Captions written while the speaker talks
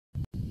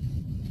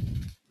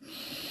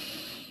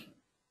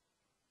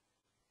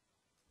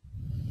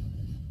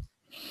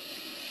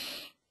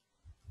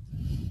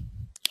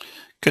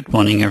Good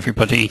morning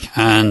everybody,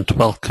 and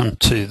welcome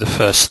to the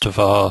first of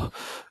our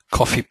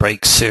coffee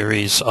break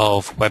series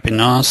of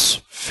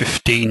webinars,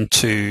 15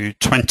 to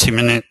 20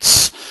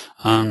 minutes,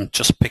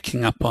 just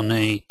picking up on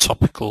a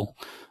topical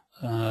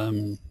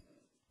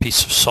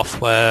piece of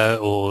software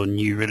or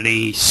new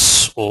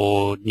release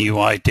or new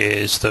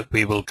ideas that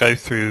we will go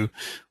through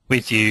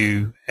with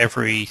you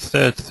every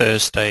third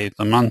Thursday of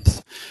the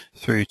month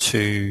through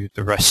to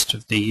the rest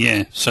of the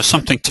year. So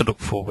something to look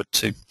forward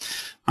to.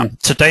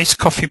 Today's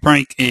coffee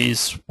break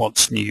is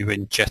what's new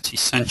in Jet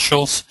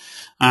Essentials,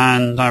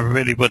 and I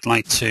really would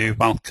like to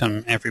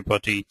welcome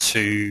everybody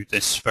to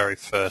this very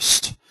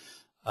first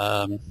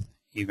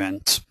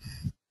event.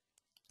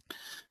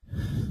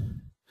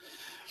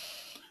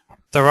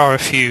 There are a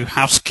few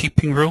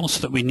housekeeping rules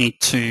that we need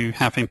to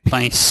have in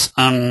place.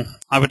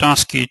 I would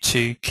ask you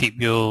to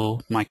keep your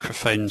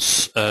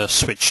microphones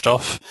switched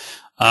off.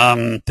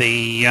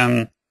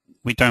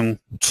 We don't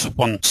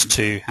want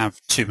to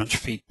have too much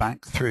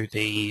feedback through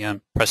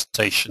the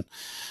presentation.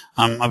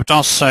 I would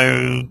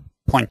also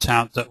point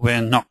out that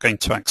we're not going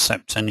to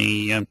accept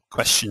any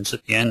questions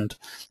at the end.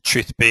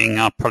 Truth being,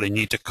 I'll probably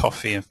need a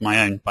coffee of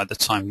my own by the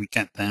time we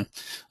get there.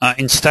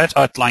 Instead,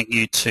 I'd like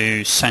you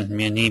to send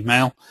me an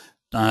email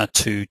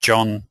to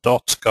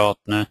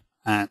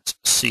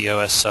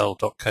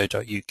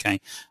john.gardner@cosl.co.uk.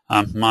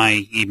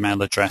 My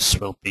email address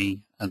will be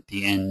at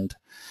the end.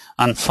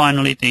 And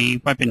finally, the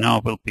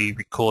webinar will be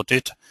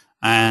recorded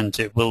and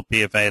it will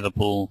be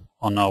available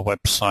on our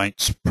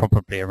website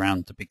probably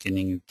around the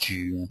beginning of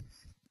June.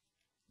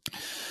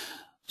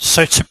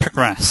 So to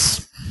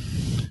progress,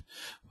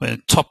 the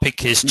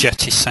topic is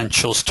Jet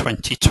Essentials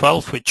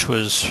 2012, which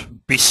was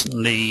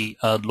recently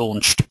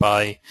launched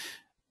by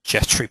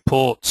Jet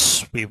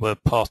Reports. We were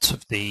part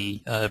of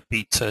the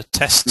beta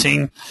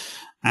testing,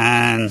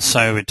 and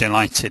so we're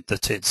delighted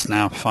that it's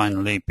now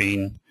finally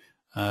been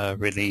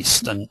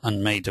released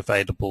and made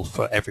available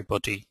for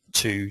everybody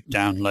to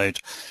download.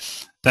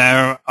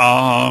 There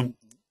are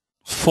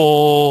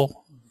 4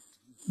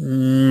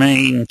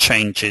 main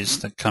changes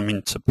that come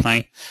into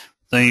play.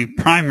 The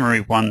primary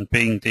one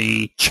being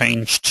the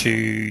change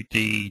to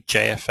the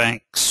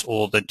Jfx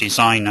or the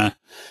designer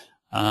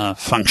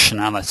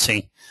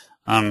functionality.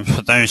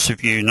 For those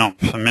of you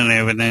not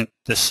familiar with it,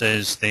 this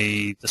is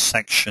the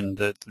section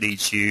that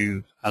leads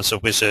you as a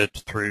wizard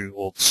through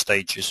all the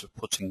stages of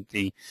putting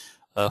the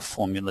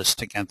formulas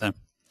together.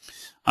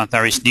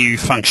 There is new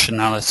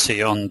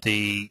functionality on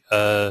the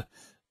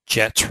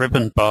Jet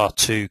ribbon bar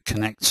to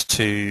connect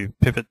to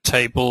pivot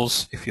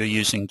tables if you're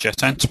using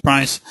Jet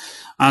Enterprise,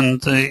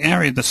 and the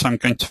area that I'm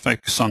going to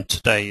focus on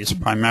today is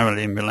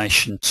primarily in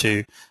relation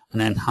to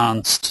an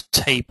enhanced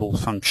table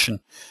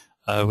function,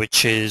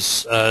 which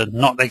is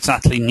not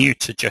exactly new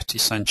to Jet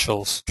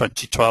Essentials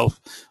 2012,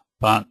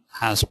 but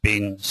has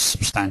been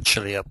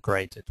substantially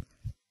upgraded.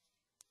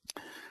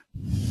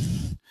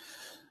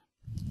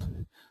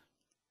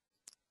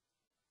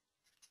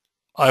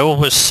 I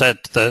always said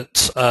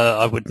that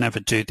I would never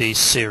do these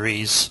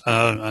series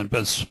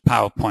as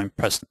PowerPoint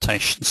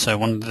presentations, so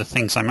one of the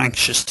things I'm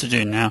anxious to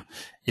do now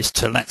is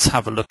to let's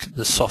have a look at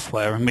the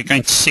software, and we're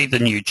going to see the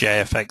new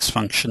JFX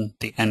function,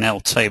 the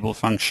NL table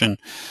function.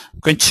 I'm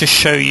going to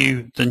show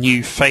you the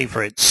new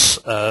favorites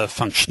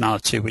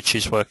functionality, which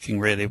is working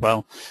really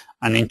well,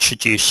 and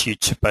introduce you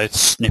to both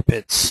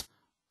snippets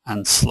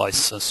and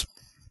slicers.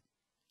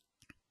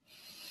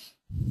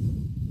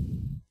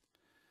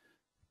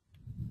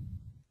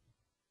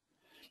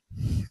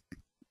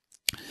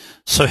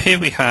 So here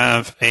we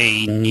have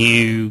a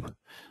new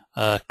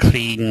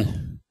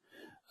clean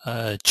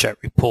Jet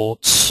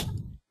Reports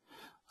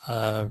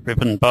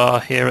ribbon bar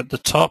here at the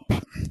top.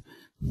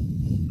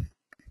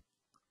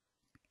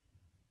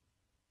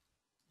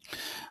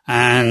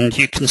 And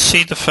you can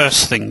see the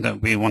first thing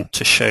that we want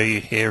to show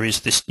you here is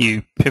this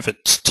new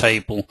pivot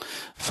table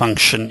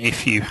function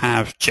if you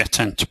have Jet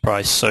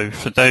Enterprise. So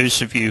for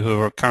those of you who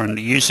are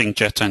currently using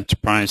Jet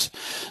Enterprise,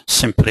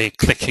 simply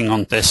clicking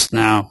on this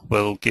now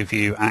will give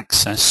you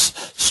access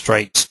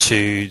straight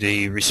to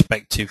the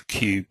respective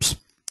cubes.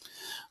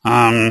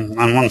 And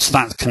once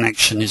that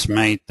connection is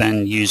made,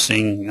 then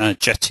using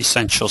Jet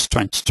Essentials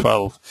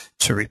 2012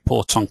 to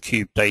report on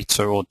cube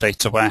data or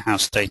data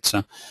warehouse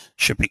data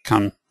should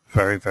become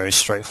very, very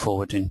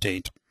straightforward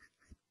indeed.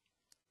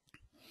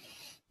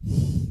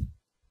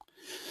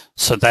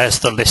 So there's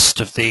the list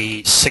of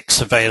the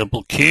 6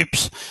 available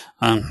cubes.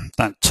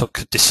 That took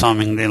a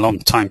disarmingly long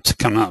time to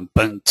come up,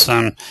 but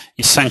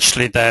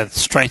essentially they're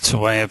straight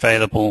away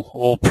available,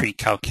 all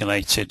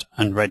pre-calculated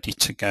and ready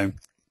to go.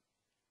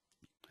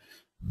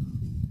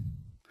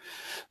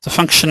 The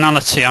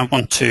functionality I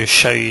want to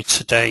show you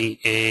today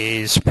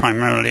is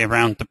primarily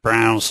around the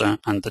browser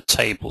and the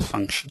table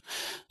function.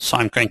 So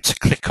I'm going to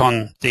click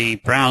on the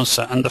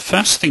browser, and the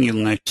first thing you'll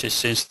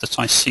notice is that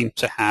I seem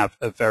to have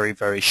a very,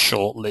 very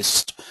short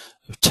list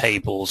of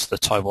tables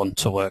that I want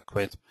to work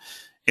with.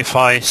 If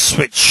I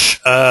switch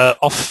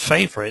off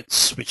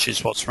favorites, which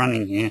is what's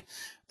running here,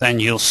 then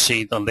you'll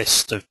see the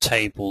list of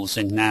tables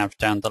in nav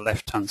down the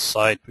left-hand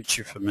side, which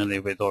you're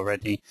familiar with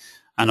already.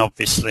 And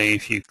obviously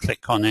if you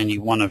click on any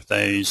one of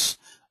those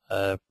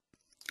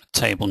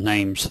table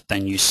names,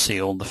 then you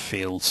see all the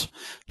fields.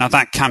 Now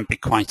that can be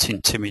quite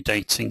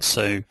intimidating,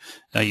 so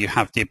you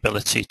have the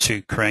ability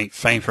to create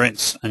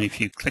favorites, and if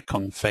you click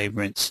on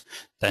favorites,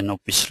 then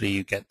obviously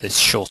you get this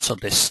shorter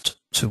list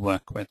to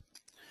work with.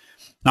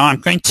 Now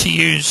I'm going to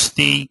use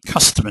the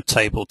customer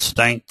table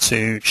today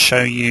to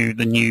show you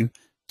the new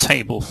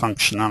table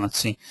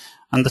functionality,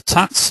 and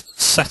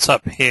that's set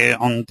up here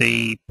on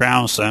the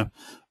browser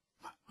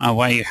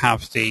where you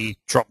have the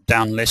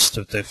drop-down list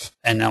of the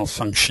NL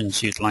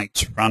functions you'd like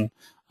to run,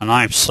 and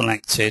I've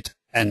selected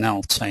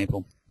NL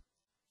table.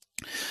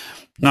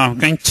 Now I'm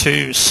going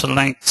to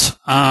select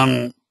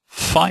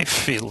 5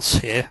 fields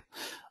here.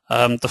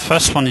 The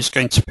first one is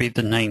going to be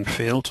the name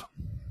field.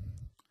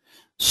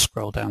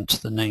 Scroll down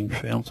to the name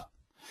field,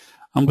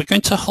 and we're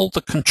going to hold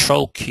the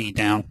control key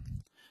down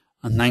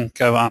and then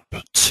go up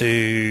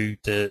to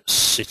the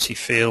city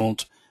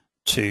field,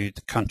 to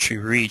the country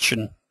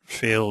region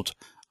field,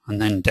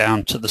 and then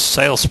down to the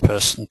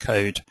salesperson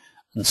code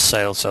and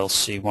sales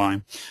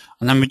LCY.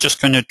 And then we're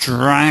just going to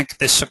drag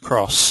this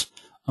across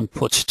and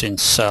put it in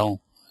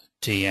cell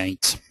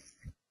D8.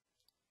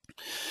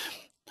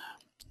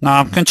 Now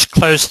I'm going to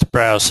close the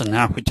browser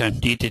now, we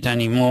don't need it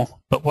anymore,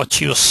 but what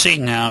you'll see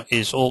now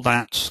is all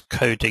that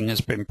coding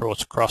has been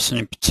brought across, and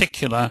in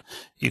particular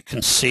you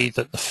can see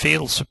that the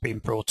fields have been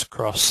brought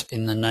across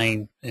in the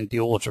name, in the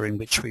order in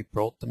which we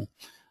brought them,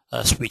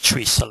 which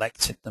we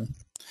selected them.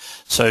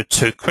 So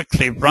to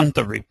quickly run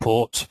the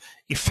report,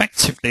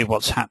 effectively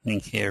what's happening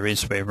here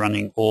is we're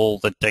running all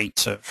the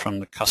data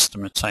from the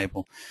customer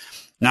table.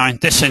 Now in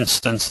this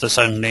instance there's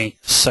only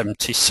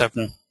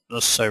 77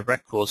 or so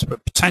records,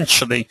 but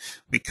potentially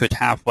we could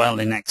have well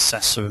in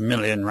excess of 1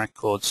 million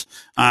records,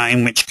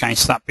 in which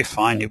case that'd be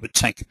fine. It would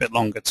take a bit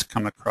longer to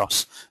come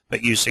across,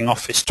 but using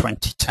Office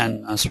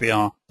 2010 as we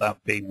are, that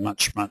would be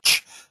much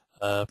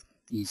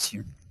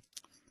easier.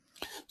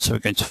 So we're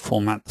going to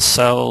format the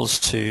cells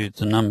to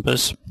the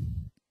numbers.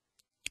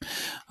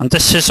 And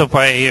this is a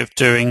way of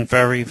doing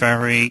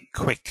very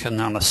quick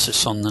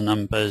analysis on the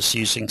numbers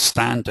using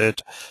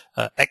standard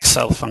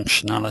Excel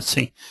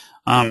functionality.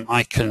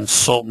 I can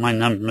sort my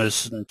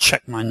numbers and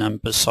check my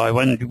numbers, so I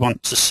only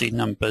want to see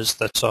numbers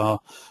that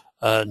are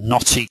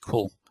not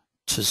equal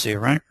to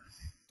 0.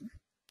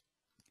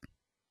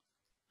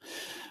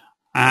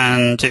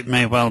 And it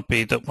may well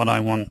be that what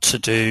I want to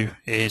do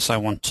is I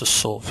want to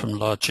sort from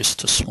largest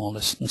to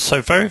smallest. And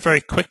so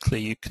very quickly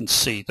you can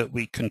see that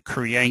we can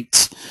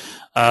create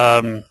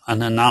an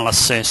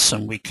analysis,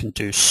 and we can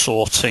do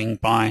sorting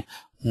by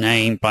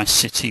name, by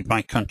city,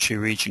 by country,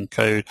 region,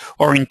 code,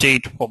 or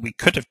indeed what we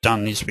could have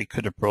done is we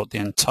could have brought the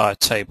entire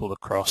table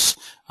across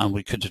and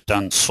we could have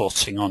done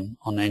sorting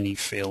on any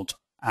field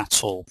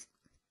at all.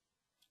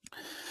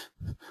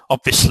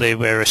 Obviously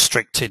we're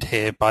restricted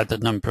here by the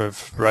number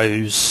of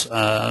rows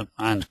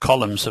and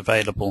columns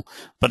available,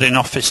 but in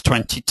Office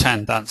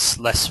 2010 that's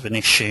less of an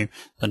issue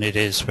than it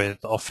is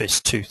with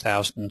Office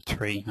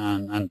 2003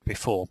 and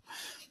before.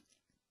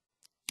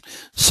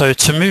 So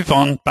to move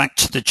on back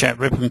to the Jet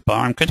Ribbon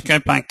bar, I'm going to go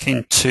back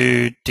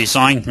into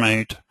design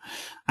mode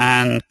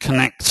and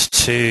connect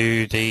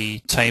to the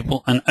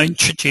table and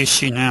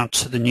introduce you now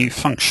to the new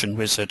function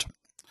wizard.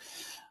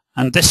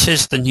 And this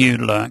is the new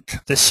look.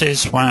 This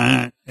is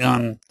where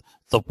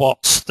the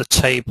what's, the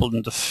table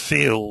and the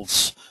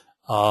fields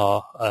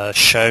are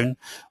shown,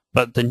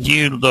 but the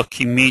new look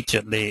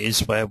immediately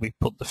is where we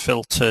put the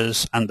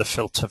filters and the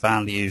filter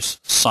values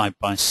side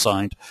by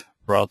side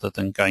rather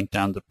than going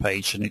down the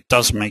page, and it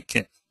does make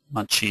it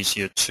much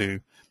easier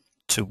to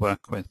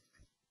work with.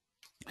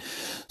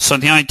 So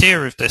the idea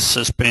of this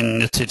has been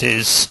that it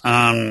is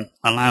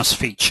allows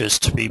features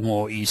to be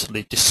more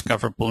easily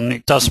discoverable, and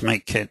it does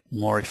make it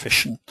more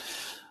efficient.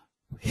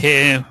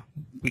 Here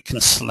we can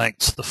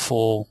select the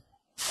 4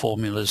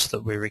 formulas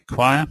that we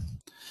require.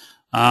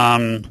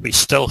 We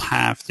still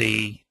have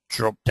the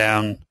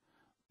drop-down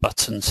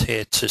buttons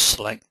here to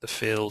select the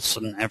fields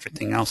and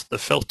everything else, the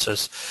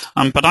filters.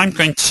 But I'm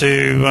going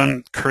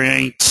to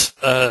create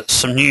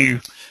some new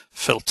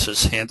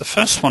filters here. The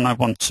first one I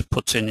want to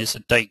put in is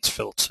a date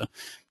filter.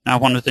 Now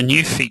one of the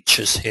new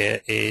features here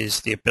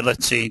is the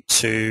ability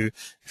to,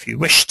 if you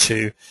wish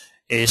to,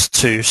 is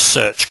to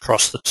search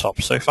across the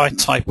top. So if I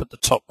type at the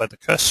top where the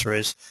cursor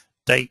is,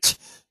 date,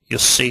 you'll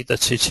see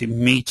that it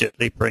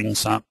immediately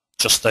brings up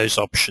just those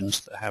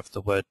options that have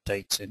the word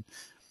date in.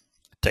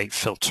 Date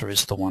filter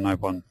is the one I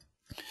want.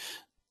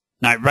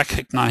 Now it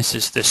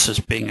recognizes this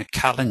as being a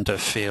calendar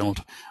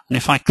field, and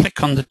if I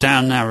click on the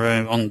down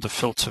arrow on the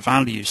filter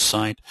values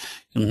side,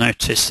 you'll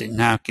notice it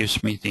now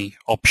gives me the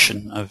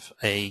option of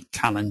a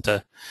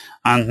calendar,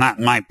 and that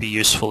might be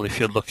useful if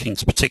you're looking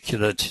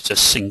particularly at a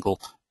single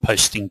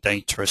posting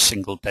date or a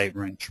single date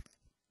range.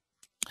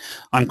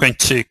 I'm going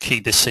to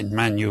key this in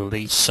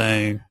manually,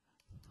 so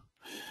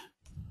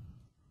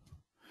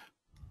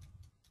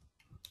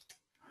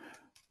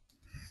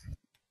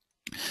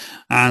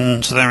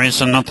and there is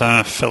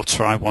another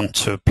filter I want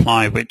to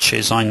apply, which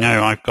is I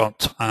know I've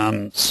got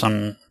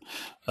some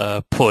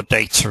poor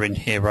data in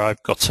here.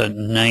 I've got a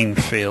name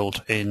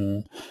field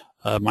in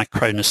my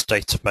Cronus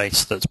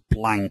database that's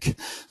blank,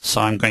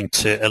 so I'm going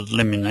to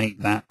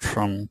eliminate that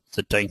from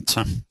the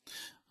data.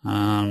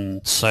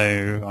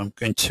 So I'm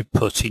going to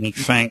put in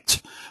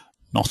effect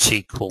not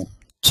equal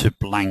to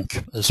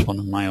blank as one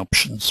of my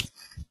options.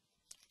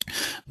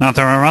 Now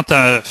there are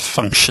other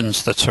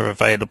functions that are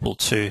available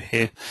to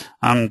here.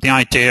 The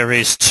idea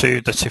is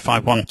too that if I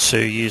want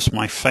to use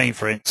my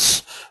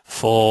favorites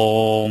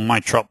for my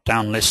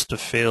drop-down list of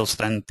fields,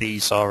 then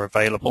these are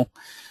available.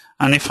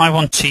 And if I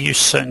want to use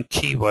certain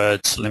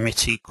keywords,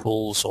 limit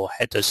equals or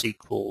headers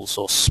equals,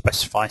 or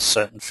specify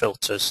certain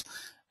filters,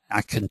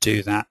 I can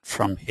do that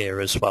from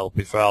here as well,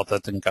 rather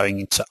than going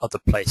into other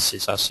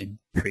places as in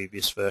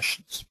previous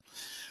versions.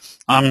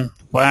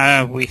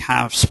 Where we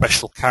have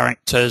special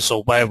characters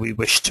or where we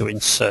wish to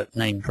insert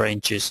named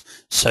ranges,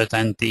 so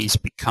then these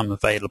become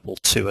available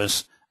to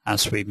us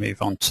as we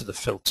move on to the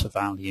filter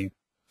value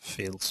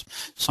fields.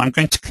 So I'm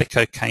going to click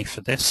OK for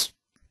this.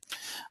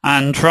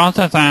 And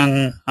rather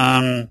than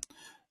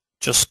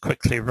just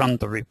quickly run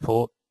the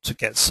report to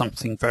get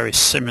something very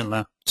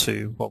similar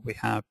to what we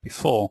had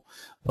before,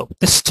 but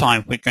this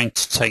time we're going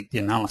to take the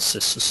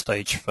analysis a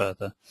stage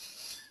further.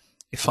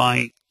 If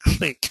I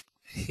click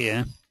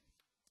here,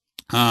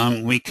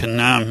 we can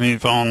now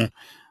move on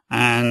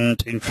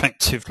and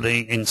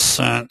effectively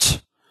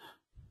insert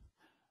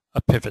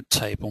a pivot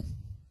table.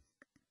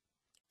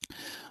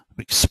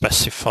 We can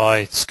specify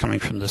it's coming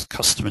from the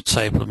customer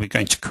table, and we're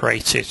going to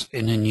create it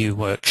in a new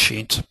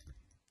worksheet.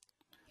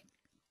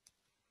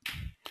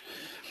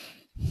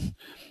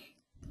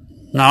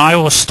 Now I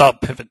always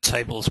start pivot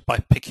tables by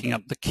picking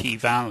up the key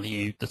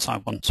value that I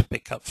want to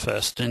pick up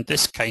first. In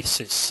this case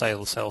it's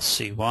sales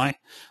LCY,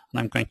 and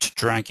I'm going to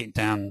drag it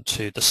down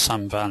to the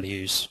sum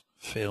values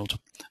field,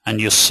 and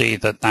you'll see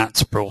that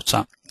that's brought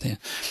up there.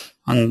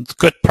 And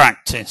good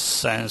practice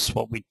says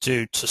what we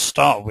do to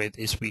start with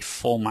is we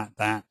format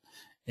that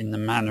in the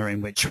manner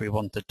in which we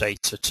want the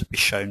data to be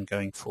shown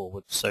going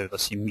forward, so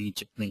that's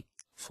immediately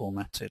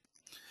formatted.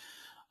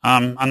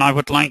 And I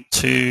would like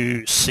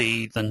to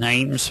see the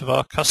names of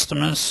our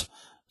customers.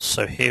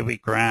 So here we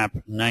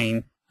grab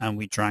name and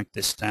we drag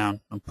this down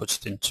and put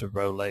it into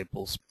row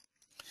labels.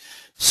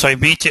 So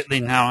immediately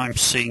now I'm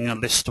seeing a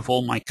list of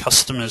all my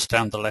customers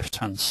down the left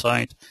hand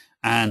side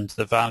and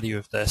the value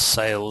of their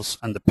sales,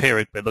 and the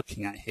period we're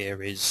looking at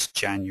here is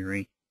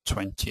January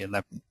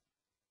 2011.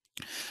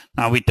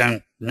 Now we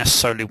don't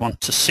necessarily want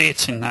to see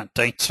it in that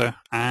data,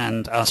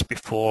 and as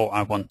before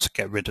I want to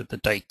get rid of the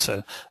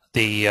data,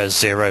 the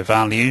zero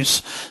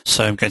values.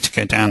 So I'm going to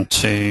go down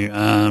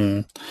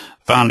to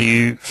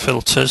value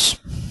filters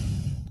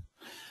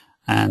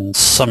and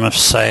sum of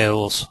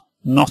sales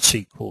not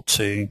equal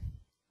to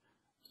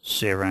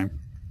 0.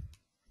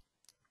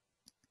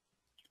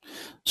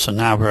 So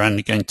now we're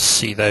only going to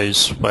see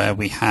those where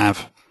we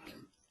have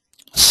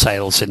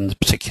sales in the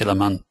particular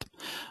month.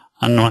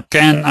 And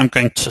again, I'm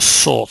going to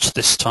sort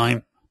this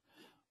time,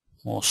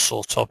 more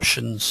sort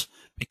options,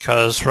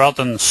 because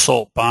rather than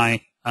sort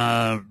by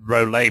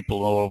row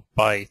label or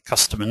by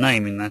customer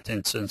name in that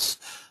instance,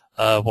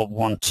 what we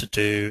want to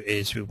do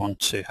is we want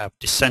to have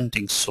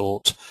descending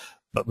sort,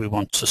 but we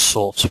want to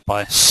sort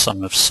by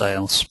sum of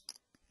sales.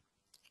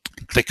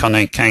 Click on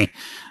OK,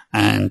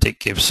 and it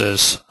gives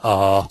us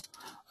our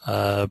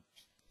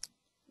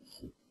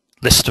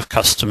list of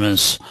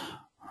customers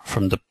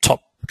from the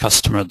top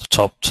customer at the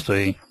top to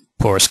the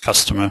poorest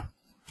customer,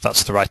 if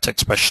that's the right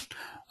expression,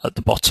 at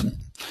the bottom.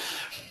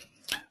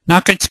 Now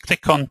I'm going to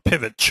click on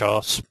pivot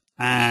chart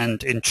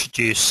and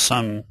introduce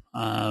some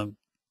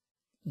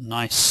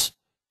nice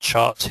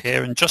chart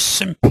here, and just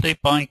simply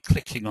by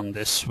clicking on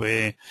this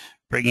we're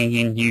bringing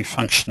in new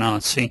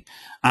functionality,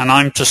 and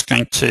I'm just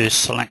going to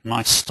select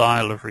my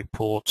style of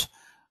report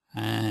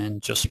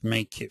and just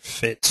make it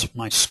fit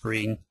my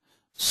screen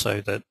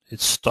so that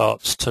it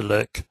starts to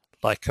look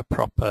like a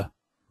proper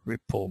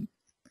report.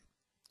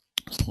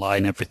 Just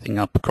line everything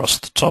up across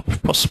the top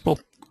if possible.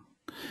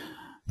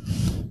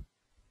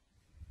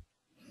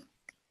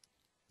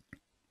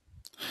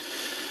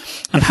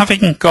 And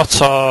having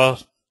got our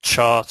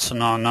charts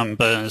and our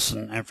numbers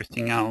and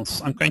everything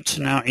else, I'm going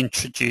to now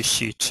introduce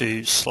you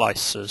to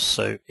slicers.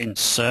 So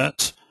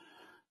insert,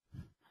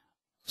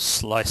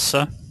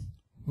 slicer,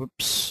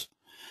 whoops,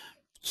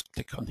 just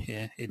click on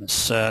here,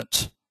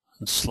 insert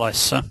and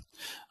slicer.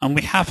 And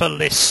we have a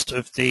list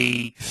of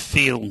the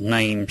field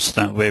names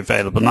that we're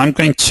available. And I'm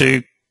going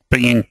to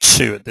bring in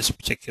 2 at this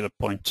particular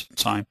point in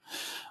time.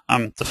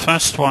 The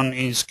first one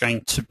is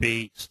going to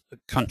be the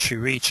country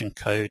region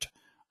code,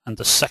 and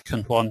the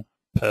second one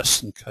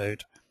person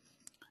code.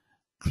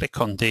 Click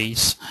on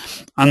these,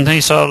 and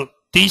these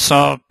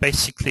are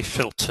basically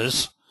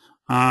filters,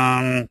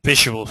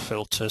 visual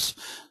filters,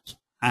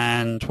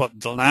 and what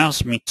it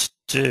allows me to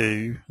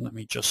do, let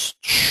me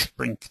just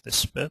shrink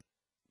this bit.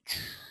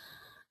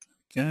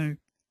 Go.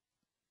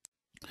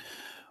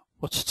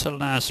 What it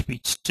allows me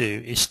to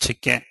do is to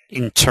get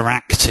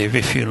interactive,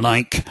 if you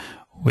like,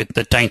 with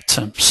the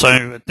data.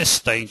 So at this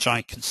stage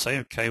I can say,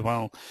 okay,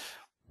 well,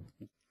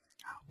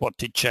 what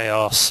did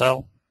JR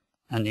sell?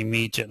 and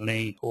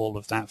immediately all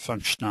of that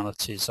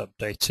functionality is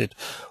updated.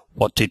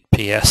 What did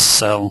PS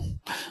sell?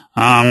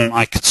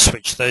 I could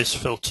switch those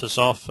filters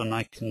off and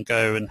I can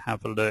go and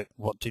have a look.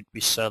 What did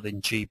we sell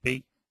in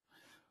GB?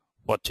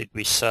 What did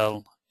we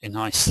sell in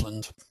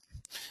Iceland?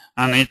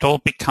 And it all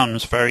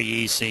becomes very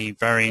easy,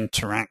 very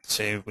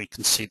interactive. We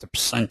can see the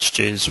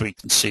percentages, we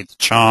can see the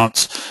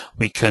charts,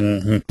 we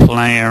can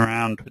play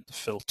around with the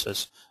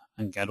filters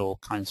and get all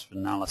kinds of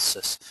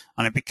analysis.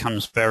 And it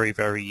becomes very,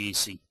 very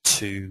easy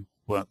to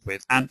work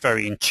with and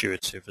very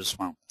intuitive as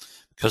well.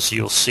 Because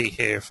you'll see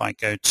here, if I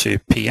go to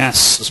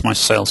PS as my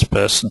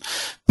salesperson,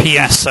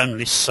 PS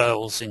only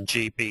sells in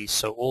GB,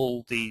 so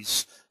all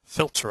these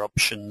filter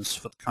options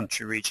for the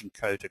country region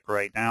code are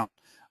grayed out,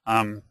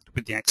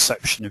 with the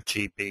exception of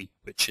GB,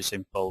 which is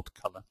in bold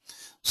color.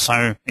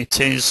 So it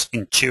is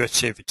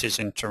intuitive, it is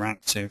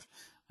interactive,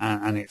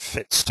 and it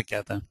fits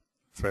together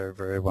very,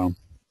 very well.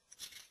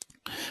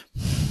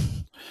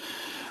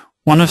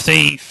 One of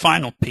the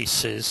final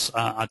pieces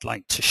I'd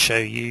like to show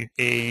you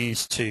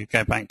is to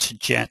go back to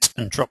Jet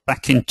and drop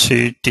back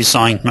into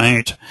design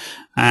mode,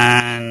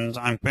 and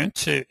I'm going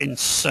to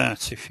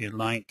insert, if you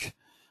like,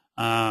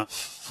 4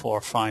 or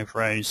 5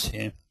 rows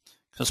here,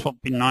 because what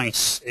would be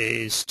nice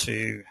is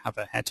to have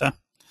a header,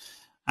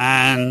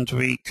 and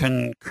we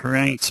can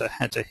create a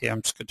header here.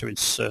 I'm just going to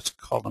insert a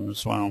column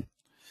as well.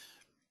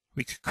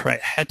 We could create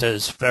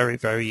headers very,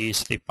 very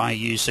easily by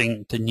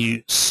using the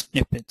new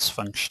snippets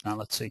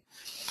functionality.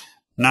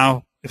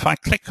 Now, if I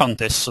click on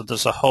this, so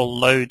there's a whole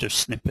load of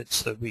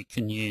snippets that we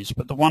can use,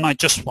 but the one I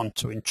just want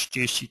to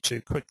introduce you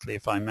to quickly,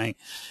 if I may,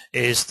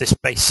 is this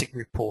basic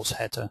report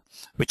header,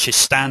 which is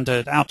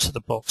standard out of the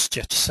box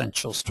Jet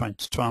Essentials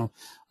 2012.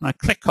 And I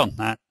click on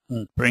that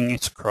and bring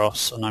it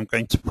across, and I'm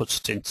going to put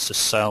it into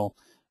cell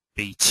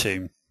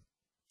B2.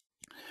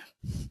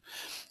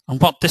 And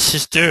what this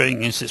is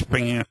doing is it's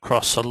bringing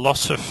across a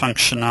lot of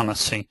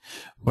functionality,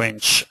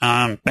 which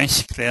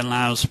basically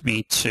allows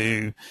me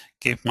to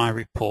give my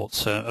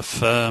reports a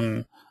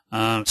firm,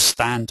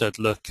 standard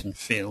look and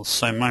feel.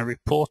 So my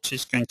report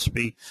is going to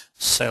be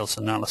sales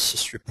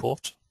analysis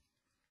report.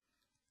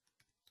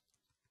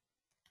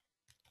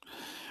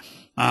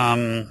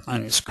 And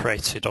it's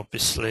created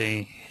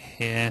obviously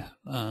here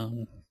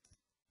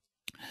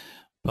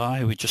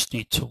we just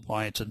need to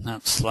widen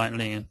that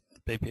slightly and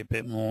maybe a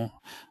bit more.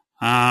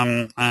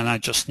 And I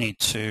just need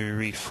to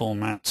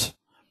reformat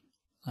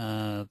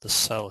the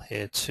cell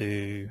here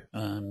to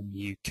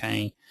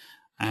UK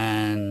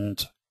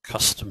and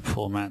custom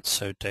format,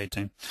 so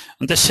dating.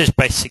 And this is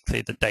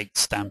basically the date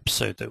stamp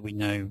so that we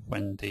know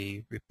when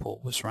the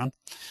report was run.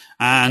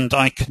 And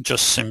I can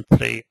just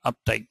simply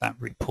update that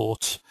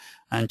report,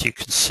 and you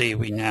can see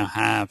we now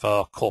have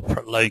our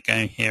corporate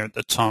logo here at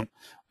the top.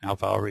 We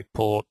have our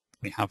report,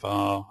 we have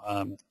our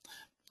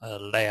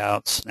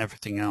layouts and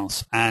everything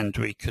else, and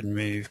we can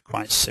move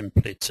quite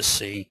simply to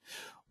see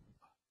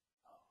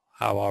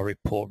how our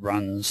report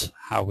runs,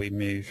 how we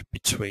move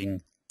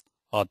between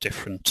our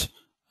different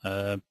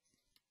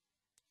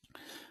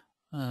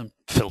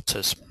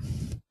filters.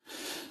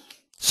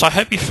 So I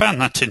hope you found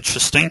that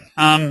interesting.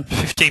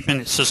 15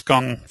 minutes has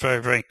gone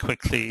very, very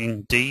quickly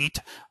indeed.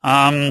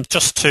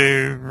 Just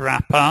to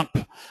wrap up,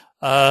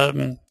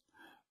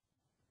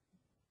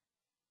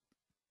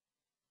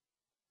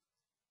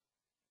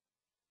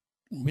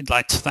 we'd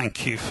like to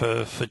thank you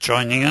for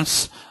joining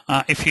us.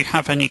 If you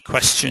have any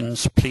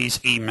questions, please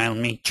email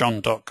me,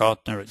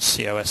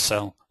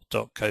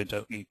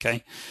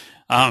 john.gardner@cosl.co.uk.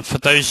 For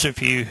those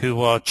of you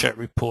who are Jet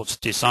Reports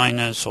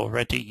designers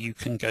already, you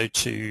can go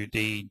to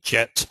the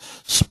Jet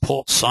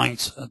support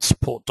site at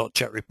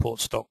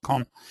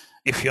support.jetreports.com.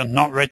 If you're not ready